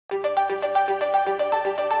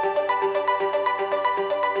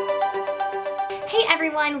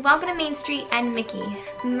everyone, welcome to Main Street and Mickey.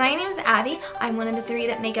 My name is Abby. I'm one of the three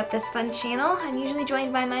that make up this fun channel. I'm usually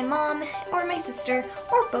joined by my mom or my sister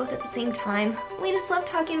or both at the same time. We just love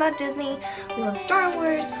talking about Disney. We love Star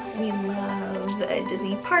Wars. We love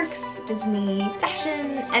Disney parks, Disney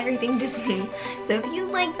fashion, everything Disney. So if you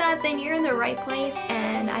like that, then you're in the right place,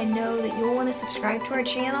 and I know that you'll want to subscribe to our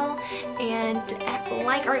channel and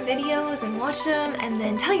like our videos and watch them and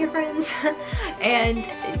then tell your friends and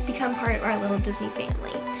become part of our little Disney family.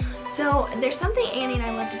 So there's something Annie and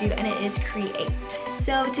I love to do, and it is create.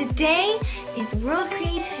 So today is World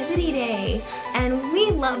Creativity Day, and we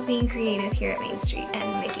love being creative here at Main Street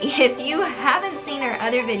and Mickey. If you haven't seen our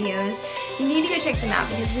other videos, you need to go check them out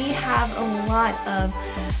because we have a lot of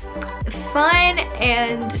fun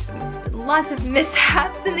and lots of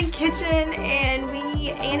mishaps in the kitchen, and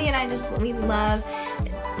Annie and I we love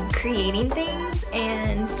creating things.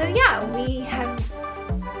 And so yeah, we have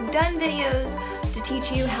done videos to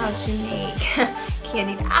teach you how to make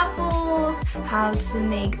candied apples, how to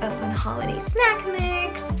make a fun holiday snack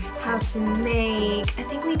mix, how to make, I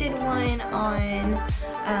think we did one on,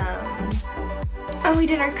 we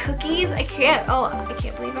did our cookies. I can't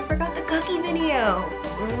believe I forgot the cookie video.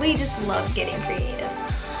 We just love getting creative.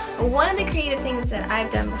 One of the creative things that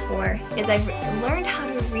I've done before is I've learned how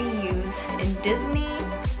to reuse in Disney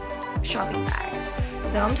shopping bags.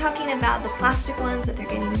 So I'm talking about the plastic ones that they're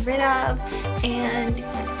getting rid of, and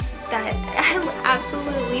that I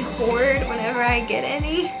absolutely hoard whenever I get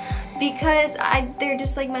any, because they're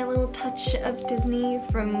just like my little touch of Disney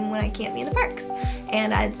from when I can't be in the parks.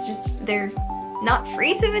 And they're not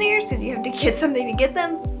free souvenirs because you have to get something to get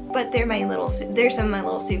them, but they're some of my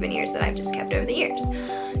little souvenirs that I've just kept over the years.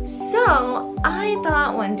 So I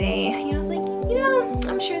thought one day, I was like,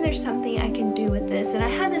 I'm sure there's something I can do with this. And I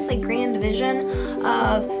had this like grand vision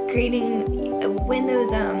of creating, when those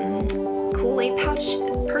Kool-Aid pouch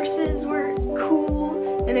purses were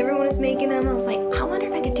cool and everyone was making them, I was like, I wonder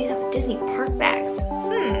if I could do that with Disney park bags.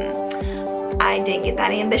 I didn't get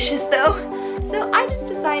that ambitious though. So I just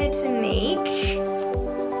decided to make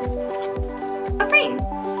a frame.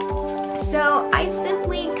 So I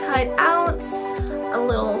simply cut out a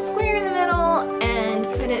little square in the middle and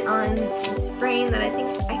put it on this frame that I think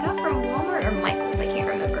I got from Walmart or Michael's, I can't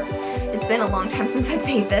remember. It's been a long time since I've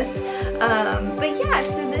made this. But yeah,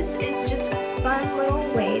 so this is just a fun little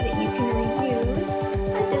way that you can reuse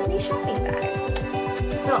a Disney shopping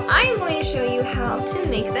bag. So I'm going to show you how to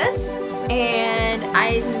make this, and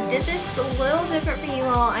I did this a little different for you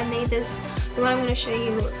all. I made this, the one I'm going to show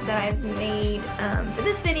you that I've made for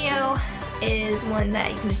this video is one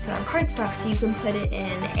that you can just put on cardstock, so you can put it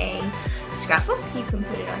in a scrapbook, you can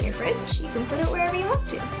put it on your fridge, you can put it wherever you want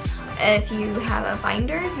to. If you have a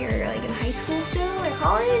binder, if you're like in high school still or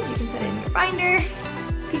college, you can put it in your binder.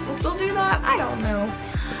 People still do that? I don't know.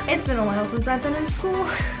 It's been a while since I've been in school.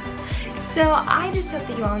 So I just hope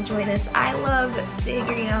that you all enjoy this. I love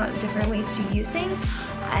figuring out different ways to use things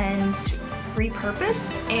and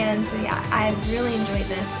repurpose, and so yeah, I've really enjoyed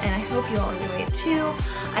this, and I hope you all enjoy it too.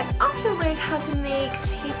 I've also learned how to make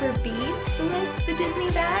paper beads with the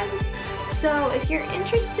Disney bags. So if you're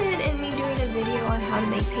interested in me doing a video on how to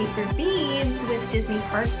make paper beads with Disney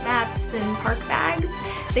park maps and park bags,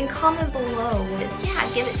 then comment below with,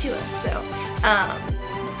 yeah, give it to us. So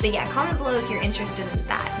but yeah, comment below if you're interested in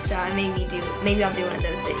that. So maybe I'll do one of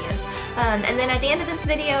those videos. And then at the end of this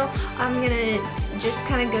video, I'm gonna just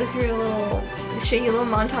kind of go through show you a little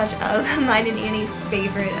montage of mine and Annie's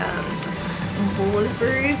favorite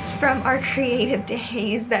bloopers from our creative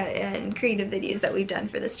days and creative videos that we've done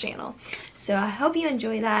for this channel. So I hope you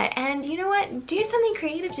enjoy that, and you know what? Do something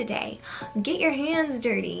creative today. Get your hands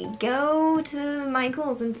dirty. Go to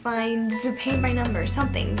Michael's and find a paint by number,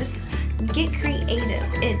 something. Just get creative.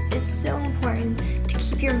 It is so important to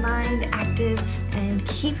keep your mind active and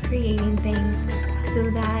keep creating things so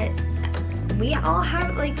that we all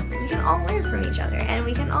have, we can all learn from each other and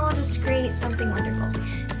we can all just create something wonderful.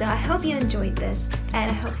 So I hope you enjoyed this, and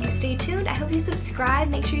I hope you stay tuned. I hope you subscribe.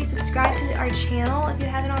 Make sure you subscribe to our channel if you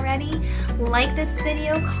haven't already. Like this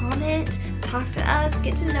video, comment, talk to us,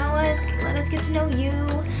 get to know us, let us get to know you.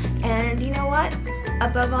 And you know what?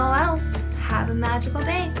 Above all else, have a magical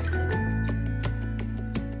day.